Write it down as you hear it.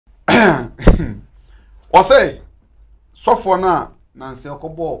o say so for na nanse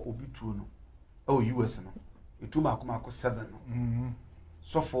okobo obi tuo no US no etuma akoma 7 no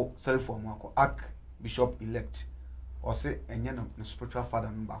so for Salifu Amoako Archbishop elect o say enye no spiritual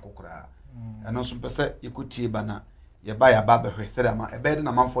father no ba kokora eno so pese yekutie ba na ye ba ya ba behwe say da ma e be de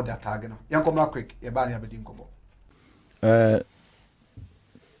na manfo de atag no yenkomna quick ye ba ya be di nkobo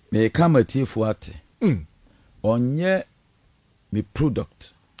me come atiefo ate onye me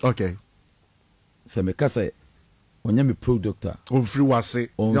product okay se me kasa onye me product a on free wase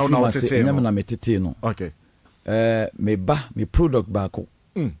ya na otete no na metete no okay me ba me product ba ko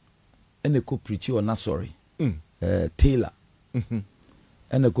ene ko preach o na sorry Taylor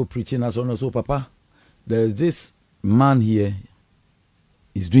ene ko preach na so papa there is this man here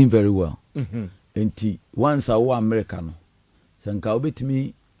is doing very well enti once I was America no sanka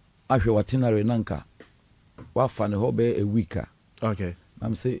obetimi ahwe watinare nanka wa fa ne hobe a week okay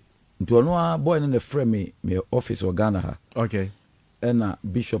I'm say nti ono a boy in the frame me office or Ghana ha okay ena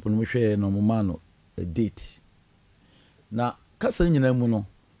bishop no hwe no mama no a date na kasa nyina mu no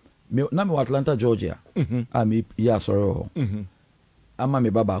na me Atlanta Georgia me ya sorry ho ama me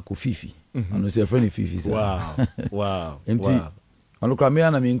baba ko fifi ano say friend fifi wow enti ono kra me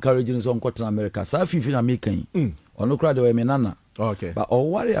na me encourage no so nkotra America sa fifi na me kan ono kra de we me nana okay but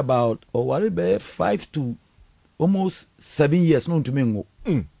worry be 5 to almost 7 years no to me ngo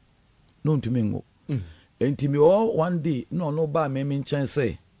enti me one day no ba me nchen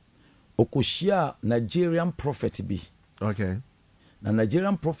say okoshia Nigerian prophet bi okay na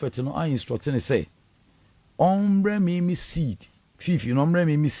Nigerian prophet no I instructing say ombre me seed fifi no ombre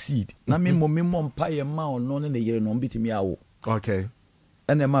me seed na me mo mpa ye ma ono ne yere no mbitimi awo okay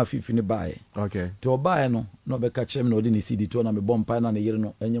ene ma fifi ne bae okay to bae no be ka chem no de ne seed to na me bompa na ne yere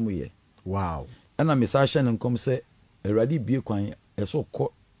no enyem ye wow ena me sa hye ne nkom se awurade bie kwan eso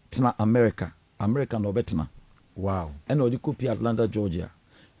ko tena America no betena wow ena odi copy Atlanta Georgia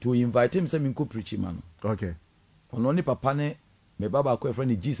to invite him say me ko preach man okay ono ni papa ne me baba ko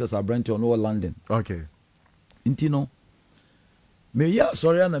friend Jesus Abrante ono London okay inti no me ya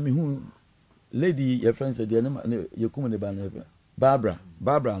sorry na me hu lady your friend said you come ne ba na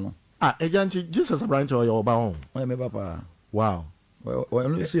Barbara no ejanchi Jesus Abrante o your ba hon o me papa wow well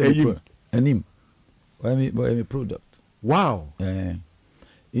no see anim me product wow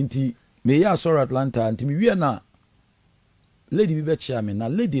inti me ya sorry Atlanta inti me wie na lady bi be chia me na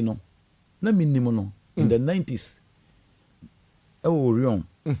lady no na minimo no in the 90s Orion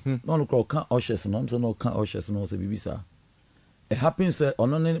no call can ushers no so no can ushers no so bibisa it happens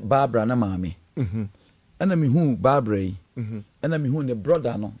ono ne Barbara na maami ana me hu Barbara yi ana me hu ne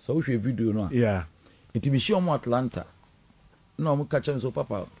brother no so we video no yeah it be show mo Atlanta no mo catch so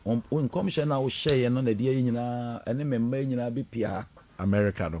papa on commission na wo share no na de nyina ene memma nyina be pia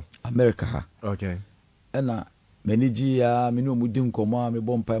America ha okay ana manage ya me no mudi nkomo me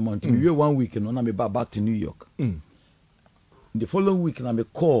bompa month me 1 week no na me back to New York the following week na me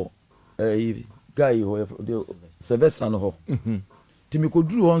call guy who the Sylvester no ho ti me ko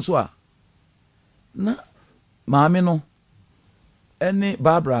duru ho so a na maame no ene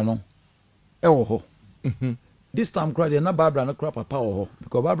Barbara no wo ho this time crowd na Barbara no crap papa wo ho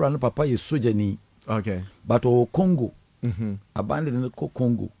because Barbara no papa is soldier ni okay but o Congo abandon the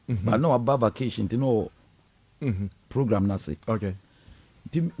Congo but no about vacation ti no program na say okay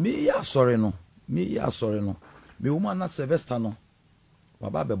ti me ya sorry no me woman na Sylvester no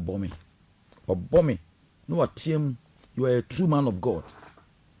baba be bomb me no atiem you are a true man of God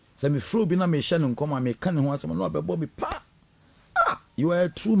say me fro bi na me hye no nkoma me kan ho asem no be bomb pa you are a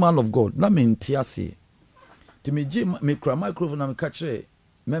true man of God na me ntiase ti me gi me kra microphone na me ka kire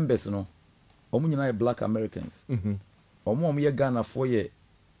members no omu nyina black Americans omu ye Ghana for ye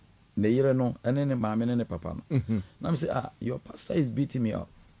ne yere no ene ne maame ne papa no na me say your pastor is beating me up.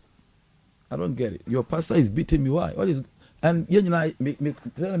 I don't get it. Your pastor is beating me. Why? What is? And you know, me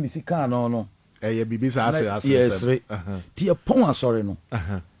tell me see car no. Eh, bibi sa ase. Yes, right. Ti pon sorry no.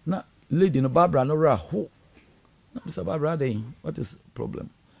 Na lady no Barbara no ra ho. Na Mr. Barbara dey. What is problem?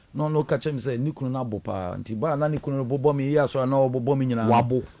 No catch me say nikunu na bopa. Nti ba na nikunu no bobo me ya so na bobo me nyina.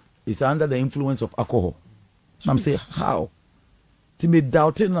 Wabo. It's under the influence of alcohol. I'm say how? Ti me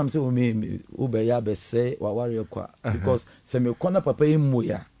doubting I'm say me ube ya be say wa warrior kwa because say me kona papa emu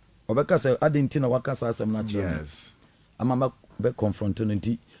ya. Obeka say adentina wakasa asem na chire. Yes. Amama be confront no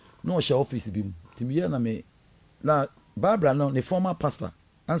nti no she office bi mu. Ti me na me na Barbara no the former pastor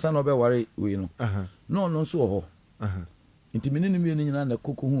ansa no be worry we no. No so ho. Nti me ne me nyina na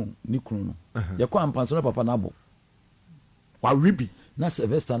koku hu ni kunu no. Ye kwa ampanso no papa na abo. Wa ribi na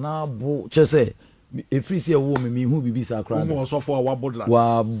Sylvester na abo che say Every see a woman me who be sa cry. Who so for our bodla.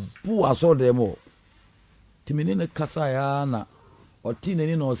 Wa bu aso dem o. Timini ne kasa ya na oti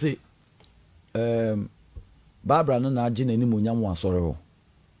nani no say Barbara no na agi nani munyam wa sore ho.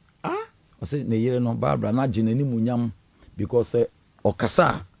 Ah? O say ne yere no Barbara na agi nani munyam because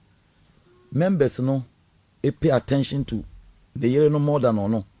okasa members no pay attention to the yere no more than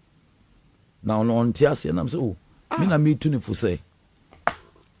ono. Na ono ontiase na say oh me na me tu ne fu say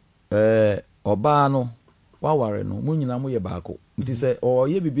oba no waware no mu nyina mo ye baako nti se o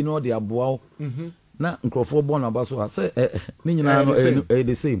ye bibi no de aboa o na nkrofo bo na ba so say ni nyina no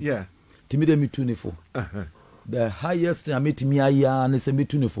the same yeah timi de metu ne fo the highest I meet me aya ne se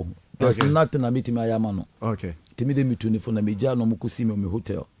metu ne fo there's nothing I meet me aya ma no okay timi de metu ne fo na meja no mukusi me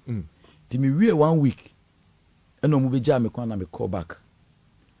hotel timi wie 1 week eno mu beja me kwa na me call back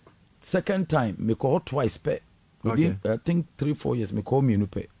second time me call twice pe within I think 3-4 years me call me no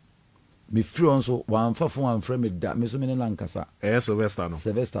pe me free on so one fafo one frame da me so me na nkasa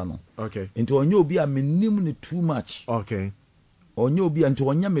Sylvester no okay into onye obi a me nim ne too much okay onye obi into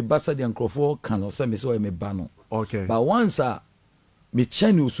onye me basa de nkrofo kan o say me so me ba no okay but once me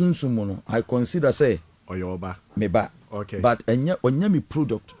chani osunsum no I consider say oyoba me ba okay but onye me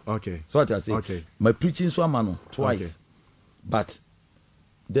product okay so what I say okay my preaching so amano twice okay. But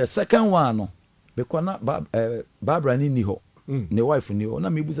the second one no because na Barbara ni ho ne wife ni ho na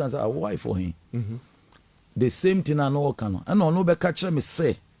me busa say a wife for him the same thing na no kan no and no be catch me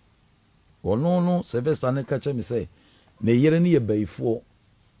say no Sylvester ne catch me say ne yere ni ye baifo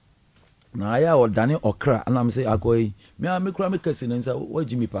na aya odane okra na me say akoi me kura me kasi na say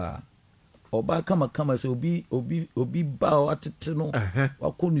wajimi pa oba kama say obi ba atete no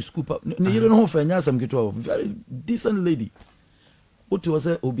wakoni school pa ne yere no ho fa nya asam kitwa very decent lady what was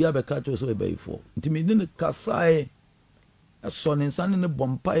say obi abeka to so e baifo ntimi ne kasae so ne nsan ne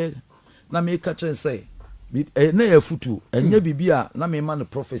bompae na me catch say na ya futu enya bibia na me man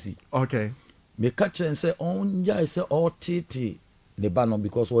prophecy okay me catch and say onja say otiti the bano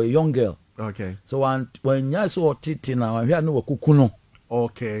because we're a young girl okay so when ya so otiti na we no wakuku no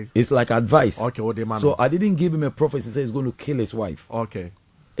okay it's like advice okay what the man so I didn't give him a prophecy say he's going to kill his wife okay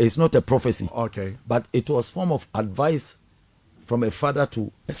it's not a prophecy okay but it was form of advice from a father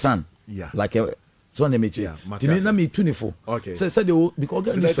to a son yeah like a so na me chi timi na me tunifo okay say the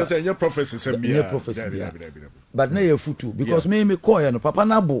because let say your prophecy say me prophecy but na ye futu because me call no papa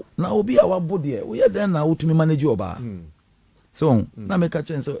na bo na obi a wabo de we den na utumi manage oba so na me ka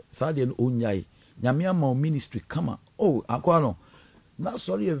chen so sa de no onyai nyame ama ministry kama oh akwa no na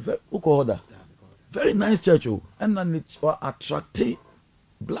sorry a very order very nice church oh and na attract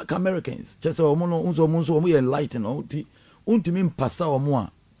black Americans just so mo unso mo enlighten oh ti untumi pastor omo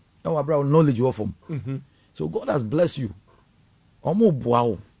a our brown knowledge of them. So God has blessed you. Omo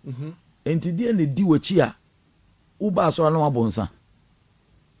boao. Enti die ne di wachi a uba so no abonsa.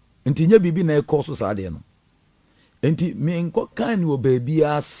 Enti nya bibi na e course so ade no. Enti me enko kan ni obabi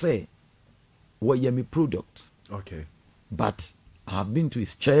a say what ye me product. Okay. But I have been to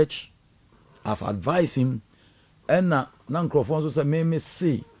his church. I've advised him and na nkrofon so say me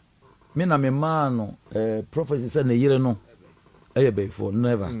see me na me man no prophecy say na yire no before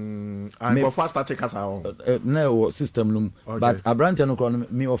never I go fast take us out no system no okay. But abrante no kro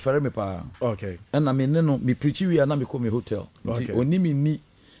me offer me pa okay and na me no me preach we na me call me hotel okay. Oni me ni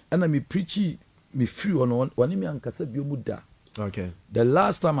and na me preach me free on oni me ankasa bi omuda okay the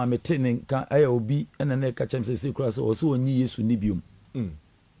last time I met in kan obi and na ka chem say kra so onyi Yesu ni biom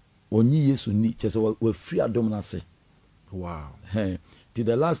onyi Yesu ni chese we free adom na say wow till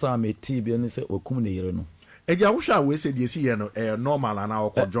the last time I met bi and say okum ne yere no Eja wusha we say dey see here no normal and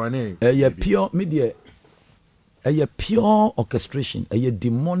now joining pure media a pure orchestration a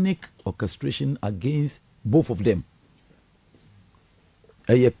demonic orchestration against both of them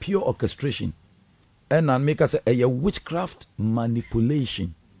a pure orchestration and make us a witchcraft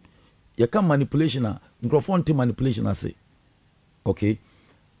manipulation you can manipulation a microphone manipulation I say okay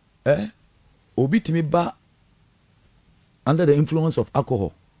obi timi ba under the influence of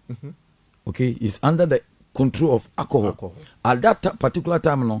alcohol okay is under the control of alcohol. At that particular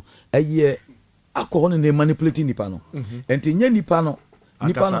time no alcohol ne manipulating nipa no and nya nipa no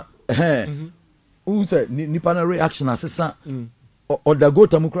who say nipa no reaction asesa or the go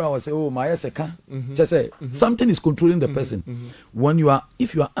tamukra was say oh my seka just say something is controlling the person when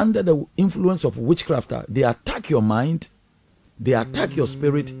if you are under the influence of witchcraft they attack your mind, they attack your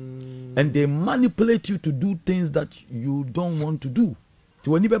spirit, and they manipulate you to do things that you don't want to do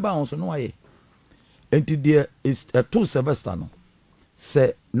to any beba on so no aye. And there is a 2 Sylvester no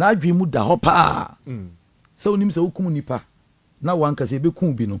say na adwemu da hopa so onim se hukum nipa na wanka se be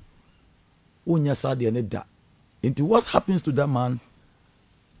kun bi no Unya sadi and da. Into what happens to that man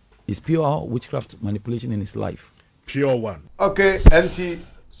is pure witchcraft manipulation in his life. Pure one. Okay, empty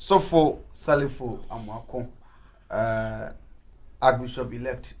Sofo Salifu Amoako, Archbishop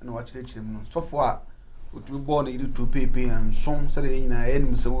elect, and watch the chim. So far, we born in to PP and some say in a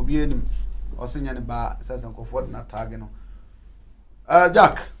enemy, some will be enemy or sing any bar, says Uncle Ford not target.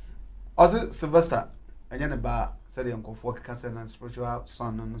 Jack, was it Sylvester? And any bar said Uncle Ford Castle and spiritual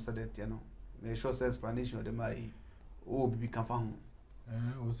son, and said that, you know, may show say explanation of the my oh, be confirmed.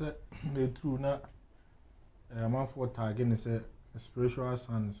 Was it true? Not a man for target is a spiritual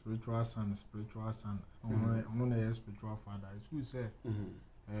son, spiritual son, spiritual son. On a spiritual father. It's good say,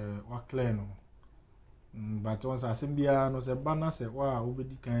 what clear no. But once I send Bia, no say banner say, wow,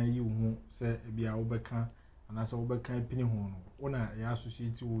 obedi can you who say Bia Obekan, and as Obekan penny home. Ona a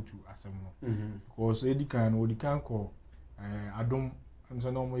associate to assemble. Because Eddie can or the can call Adam and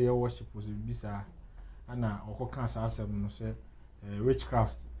so no more worship was a bisa. Anna or cancer assembly say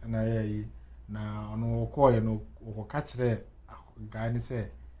witchcraft and I na no call no or catch there. Guy say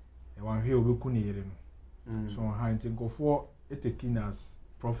one here will be kunny. So I think go for it taking as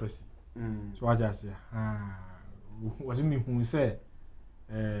prophecy. So I just say, was it me who said,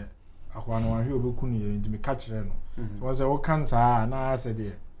 I want one here will be kunny into me catch them. So I said, what cancer? And I said,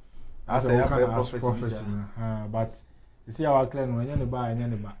 yeah, I said, prophecy. But you see our clan when you buy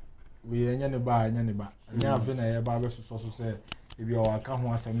any bar. We any bar, any bar. And you have been a barber so say, if you are come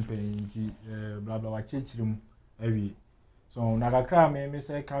once and paying blah blah church room every. So Nagakra me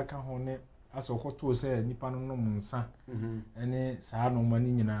say kaka hone aso koto say nipa no no munsa ene saa no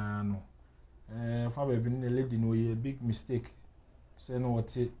mani nyina no fa ba bi ne lady no ye big mistake say no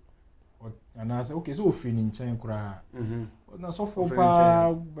what and I say okay so ofri ni nchen kura na so for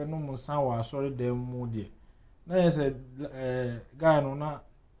pa be no munsa wa sorry dem mu de na ye say guy no na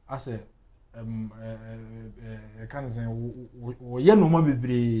ase can say wo ye no ma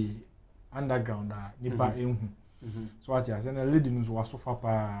bebre underground nipa enhu. So what I said, a lady news was so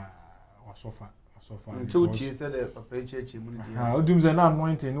far, was so far. Two cheers said a church. How do you say not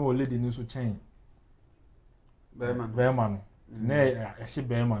anointing no lady news to change? Bearman, nay, I see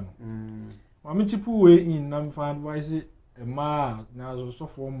Bearman. Mammy Chipu way in Namfa advise a ma now so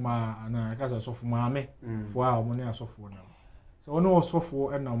for ma and I cast a soft mammy for our money as for now. So no so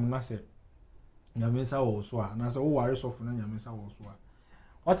for and I'm not say Yamisa also, and I said, oh, I is often Yamisa also.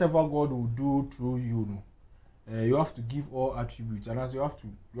 Whatever God will do through you, no. You have to give all attributes, and as you have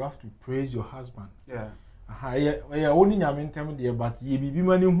to praise your husband. Yeah. Only Yamin tell me there, but ye be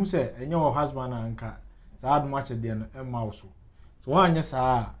money who say, and your husband and cat. So I'd match it then and mouse. So one yes,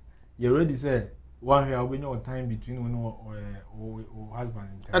 you already say one here when your time between one or husband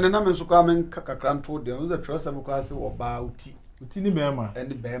and the number so coming Kakakran told them the trust of class or bauti. Tini Bema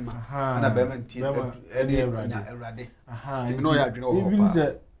and the Bema and a Beman tea even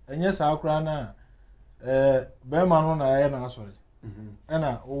say, and yes, I'll cry now. Bearman on a na sorry.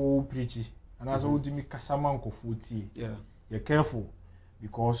 Ena o preachy and as old me casamanco footy. Yeah, you're careful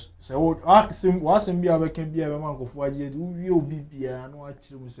because say old ask him was him be a can be a man of 4 years. Will be a no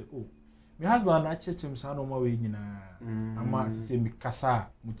actually say, oh, my husband I church him son on my way in a must say me casa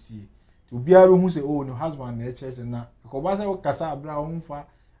muti to be able who say, oh, no husband in church and that because I was casa brown for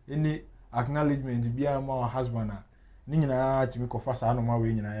any acknowledgement to be a more husband. Nina to me confess on my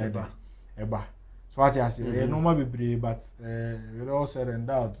way in a eba. So what I say, no more be but we all said and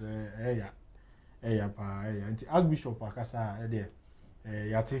doubt, and Archbishop Akasa,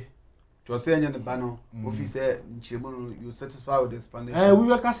 yati. To say in the banner, officer, you satisfied with the explanation. We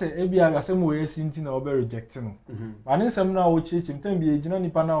were cast a same way since or be rejecting. But in some now, church and ten be a general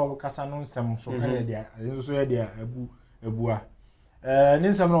pana or Casanon stem, so there, and so there, a bua.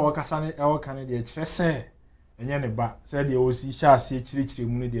 In some now, Casani, our Canadian chess, and Yaneba said the OC shall see chili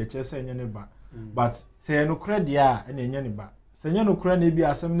munity, chess and Yaneba. But say no credit and a yaniba. Say no credit be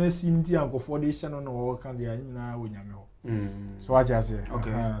a seminar sinti and go for the channel or can the Anina win yamo. So I just say,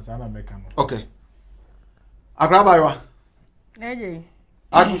 okay, Sana Mecano. Okay. Agrabawa. Nay,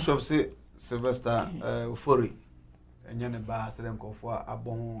 Archbishop say Sylvester Ufori and Yaniba said them go for a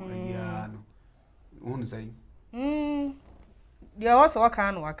bon and yan. Won't say. There also a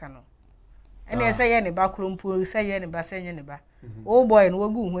can. And they say any backroom pool, say any bassay any back. Oh boy, and we'll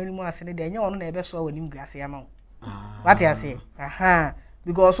go when you want to say, then you on never saw him grassy amount. What I say, aha,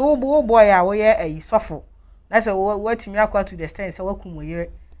 because oh boy, I will a suffer. That's a word to me acquire to the stand, so welcome here.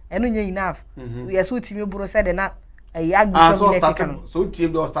 And when you enough, we are suiting you, bro, said enough. A young so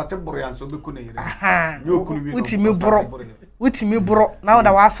team or started Borean, so we couldn't. Aha, with me, bro. Now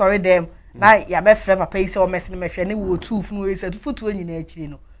that was sorry, them. Now, ya best forever pay so messing me, and it will 2 from ways to foot when you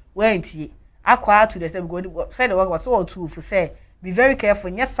know. Wait ye. acquire to the step go say the work was so too for say be very careful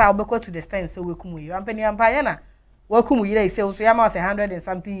yes I'll be to the stand say we come you ampani empire na we come you say so ya ma 100 and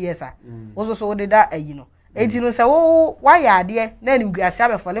something years also so did that you know enti no say wo why ya de na nim guase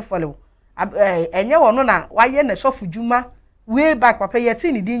abe fole enye wono na why na sofu juma way back papa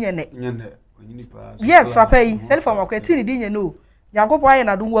yeti ni din ye ne yes papa yi Salifu Amoako yeti ni din ye no Yankopɔ aye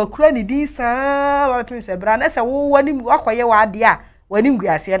na dum wa kura ni din saa wa pem se bra na se wo wani wakoye wa ade a wani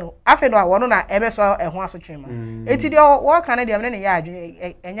nguase no afi no wono na ebe so eho aso twema eti de wo kan de ne ya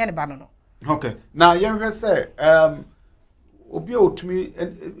adwen enye ne ba no okay now yen hwe say obi otumi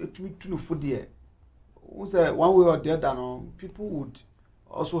tunu fodie who say one way or the other no people would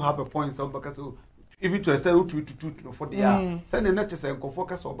also have a point so because even to extend to for the say the next say go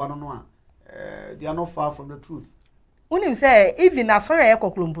focus oba no they are not far from the truth. Unim say even asori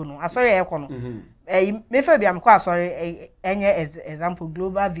ekoklompo no asori eko no me fa bia me kwa asori enye example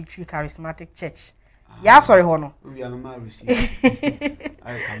Global Victory Charismatic Church ya asori ho no we are ma receive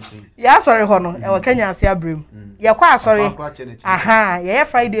I can say ya asori ho no e wo Kenya ase abrem ye kwa asori aha ye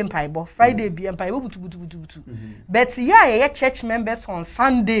Friday mpaibo Friday bia mpaibo butu but ye church members on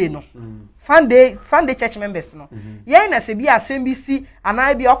Sunday no Sunday church members no ye na se bia asembisi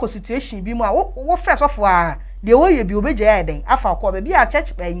ana bia okọ situation bi mu a wo fresh of a de wo ye bi obeje ya den afa ko be bia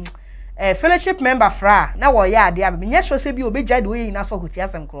church fellowship member fra na wo ya ade abe nye so se bi obeja de wo yi na so hoti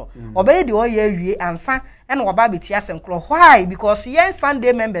asem kro obeye de wo ya wie ansa e na wo ba beti asem kro why because yen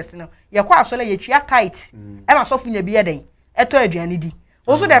Sunday members no ye kwa asole ye twia kite e ma so funya bi ye den eto aduane di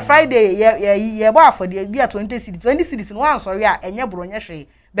also the Friday ye bo afode bi a 20 cities no wan sorry a enye bro nye hwe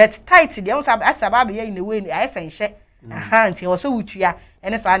but tight de wo asaba be ye in the way I sen hye aha nti wo so wutwia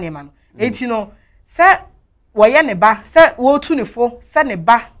ene sa ne ma no enti no se wo ye ne ba se wo tu ne fo se ne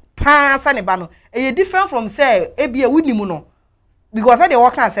ba pa sa ne ba no e different from say e bia wunim no because they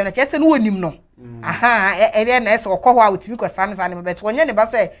work and say na chese no wonim no aha e na se okọ ho a wutimi kwasa ne sa ne but wonye ne ba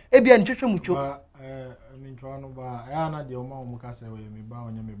say e bia ntwetwe mucho ntwa no ba ya na de o ma o ka say we me ba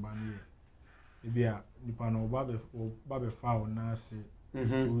onye me ba ne e bia nipa no ba be fa o na se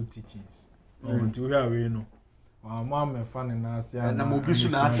two teachings nti we awe no wa ma me fa ne na se na mo bi su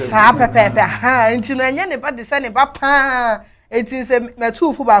na ase sa pepe ha nti no enye ne ba de se ne ba pa eti se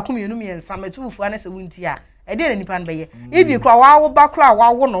metufu ba ku mienu miensa metufu ana se wunti a e de nipa no be ye if you kra wa wo ba kra wa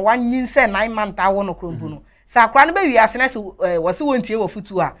wo no wanyin se 9 month a wo no krompu no sa kra no be wi ase na se wo se wontie wo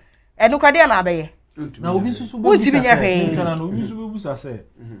futu a e no kra de na be ye na obi susu be wonti bi nya hwe na obi susu be busa se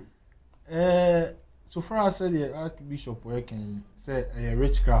so far as the Archbishop working say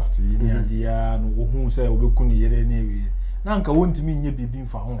witchcraft ni adia no ohun say obeku ni yere na ewe na nka wonti mi nye bibi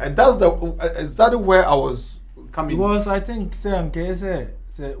mfa ho and that's the exactly where I was coming because I think say nka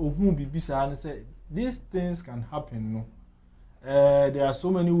say ohun bibi sa na say these things can happen no there are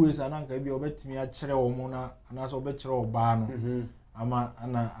so many ways ananka bi obetimi a kire wo mo na ana so obekire oba no ama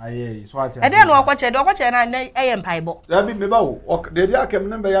ana aye so ati e dey no okoche na eye mpaibo that be me ba wo the dia kem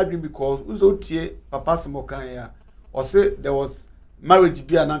number ya dream because uzo tie papa smo kan ya o say there was marriage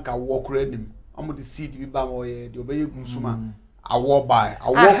bi ananka wo kura nim amu the seed bi ba mo ye de obeye gusuma awo by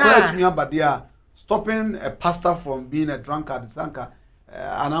awo kura tumi abade a stopping a pastor from being a drunkard sanka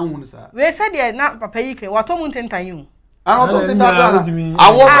anahun sa we said there na papa yike wato mu ntentan yu ana to ntentan na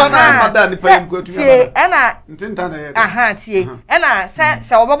awo na mada ni pa nko tumi abade na ntentan na ye aha tie na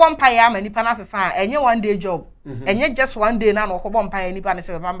se obebo mpa ya ma nipa na sesa enye one day job enye just one day na okobọ mpa ya nipa na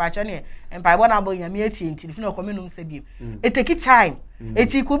se baba mba cho ne mpa ibo na abo nyame ati fi na komenum se bi it take time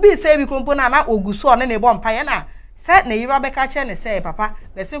it could be say bi krompo na oguso one na ebo mpa ya na say na yiro abeka che ne say papa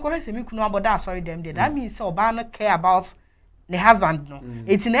be say ko hwese mi kunu aboda sorry dem dey that means say oba no care about the husband no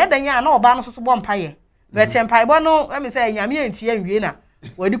it na edanya na oba no so bo mpa ye but mpa ibo no let me say nyame antie anwie na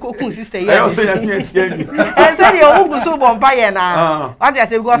wadi kokun sister ye I say nyame antie anwie and say you oguso bo mpa ye na what I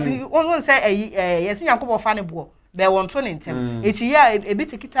say because won say yes nyankopɔ fa ne bo be won to ne ntem it here e bit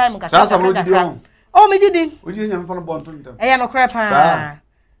take time ka sa ka oh me didin oji nyame fa no bo to ntem no kra pa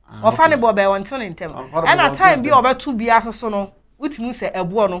ofa ne bo be won to ne ntem and time bi obetu bi asoso no wutimu se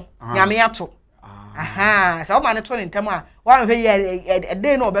ebo no nyame ato aha sa o ma ne to ne ntem a wa hwe ye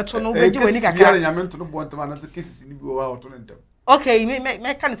day no obeto no beji wani kaka nyame to no bo ntem na cases ni bi o wa to ne ntem okay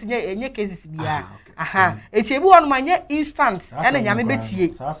me kan se nye cases bia aha eti ebi wonu ma nye instant na nyame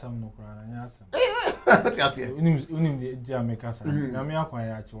betie sa asem no kra na nya asem tiatie unim di ameka sa nyame akwan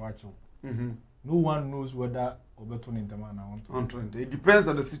ya achewache no one knows whether obeto ne ntem na won to it depends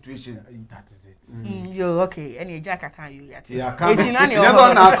on the situation that is it you okay any ejaka kan you yet yeah can eti na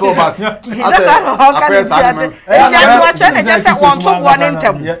na call but as a person achewache ne just say won to bo ne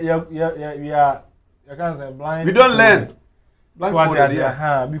ntem we are I can't say blind we don't learn blind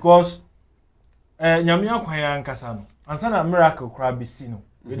for because nyame akwan ya nkasa no ansa na miracle kra besi no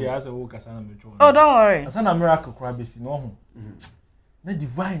we dey ask wo kasa na metwo oh don't worry ansa na miracle kra besi no ho na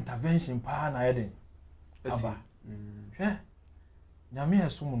divine intervention pa na yeden aba hwe nyame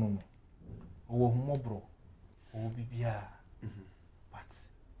esum no owo humobro owo bibia but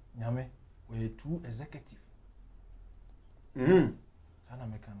nyame we too executive sana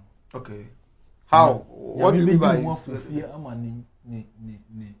mekano okay how what do you mean by ama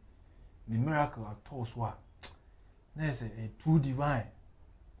the miracle at all so na say a true divine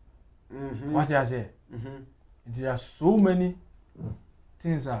what you say there are so many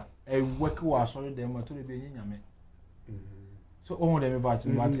things that a work was sorry them to be nyame so all them about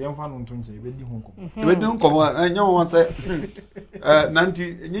but you fa no ntonche be di honko be di honko anya won say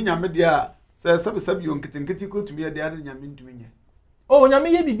nanti nyame dia say sabi yon kitinkiti ko tumi dia de nyame ntumi nye oh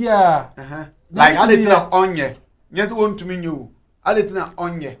nyame ye bibia like aletina onye nyese won tumi nyu aletina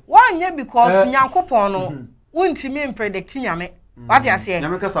onye wanye because nyankopon no wontimi predict nyame what you say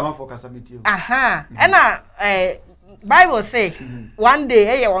nyame kasa ma for kasa metie ena Bible say one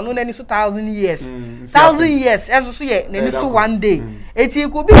day ono nani so 1000 years 1000 years eso so ye nani so one day eti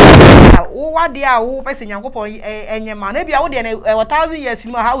ko bi wo wade a wo pese nyankopon enye ma na bia wo de na 1000 years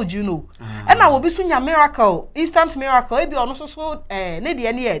ni how would you know ena wo bi so nya miracle instant miracle e bi ono so ne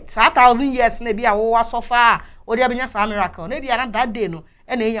de ne ye 1000 years na bia wo wasofa wo de abenya sa miracle na bia na that day no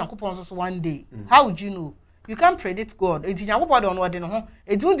ena nyankopon so one day how would you know you can't predict God. Enti nyankopon de ono de no ho.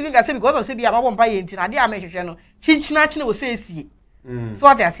 Enti undimi ga say because of say bia mabon pa ye enti na de a mehwehwe no. Chinchina chine wo say sie. So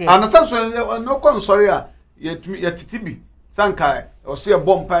what you say? Understand so no kon sorry a ye titibi. Sanka o say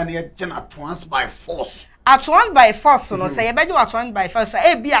bomb pa na ye gena at once by force. At once by force no say ye beje at once by force.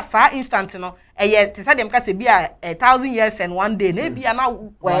 E bia sa instant no. E ye te say dem ka say bia 1000 years and one day. Na bia na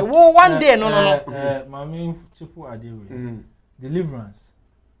wo one day no. Mami chipu ade we. Deliverance.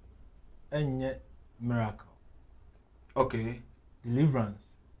 Enye miracle. Okay. Deliverance.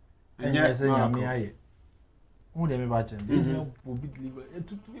 And yes, nyame aye. Who dem ba chem? You be deliver.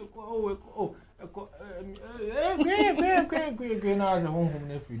 Go na as home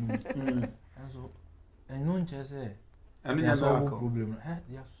na free no. And so and no nche say and no problem.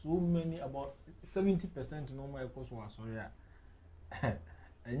 There are so many about 70% no my course was sorry.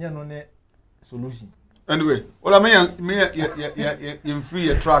 And you no ne solution. Anyway, well I mean free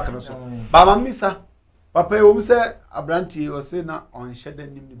a track so. Baba misa Papa you say abranti o say na on shede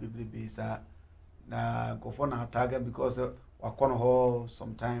nim ni bebrebe sa na go for na target because wakono ho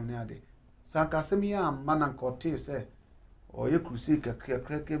sometime na ade saka semi ya mana nkote say o ye crusade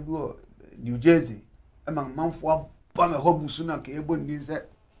kekeke bi o New Jersey e man manfo ba me ho busu na ke ebo ni say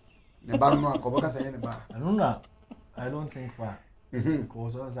ne ba no akoba ka say ne ba I don't think far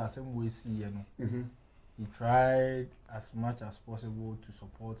because as same way see you know he tried as much as possible to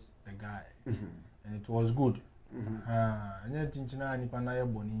support the guy and it was good. Anya tinchina nipa na ye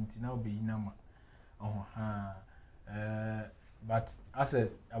boni nti na obeyina ma. But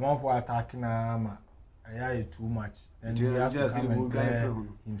as amount for attack na ma aya too much and he has to come and clear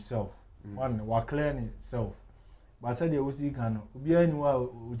himself. One wa clear himself. But said the osi kan obi anwa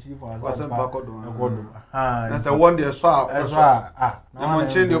ochi for asem bakodo. That's a one day so na mon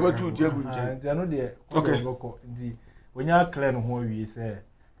change the over two diagu nche. Nti no de okay nti onya clear no ho wi say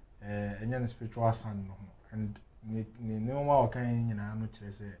enya spiritual son no and ne ma o kan nyina no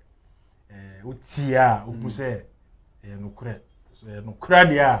kire say utia oku say no kure so no kure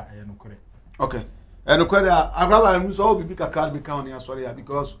dia no kure okay no kure agraba mu so obi kakal be kan ya sorry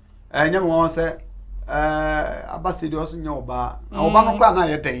because enya mo won say abase de oso nya oba no kwa na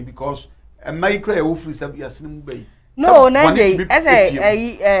ye den because mai kure e wo free sabi asini mu bai. No, Nanje,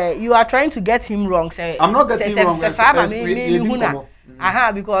 as you are trying to get him wrong. Say, I'm not getting him wrong.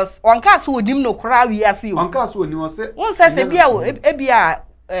 Aha, because one cast would him no crowd we as you. One cast would you say? One says a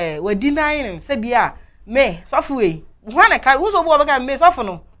beer, we're denying him, say beer, me, softway. One I can't who's over again, me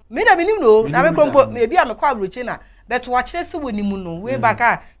soften. May have been no, maybe I'm a crowd routine, but watch this with him, way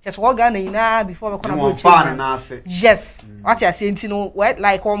back, just walk on in before we come on. Yes, what you're saying, you know,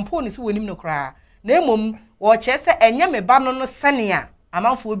 like components who him no cry. Name watch say enye me ba no sania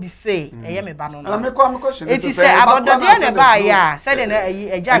amanfo bi say enye me ba no na me kwa me question eti say abodo de na ba ya say de na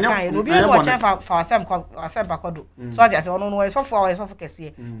eja kan no bi no watch for asem bakodo so ati say ono no so for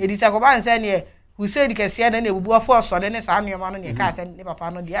kese edi say ko ba nse ne we say di kese na na bubu afo so de ne sa anoma no ne ka say ne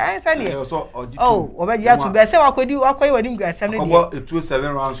papa no dia say ne oh obeji atu be say wakoyi wadi ngu asem ne ko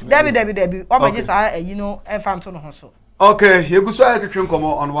 27 rounds debi obeji sa you know enfanto no ho so. Okay, you go so I can come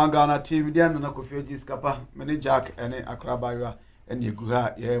on one Ghana TV. Then na Kofi Ojis Kapa, many Jack and Akrabawa and you go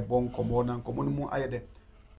ha ye bon komo na komo mu ayede.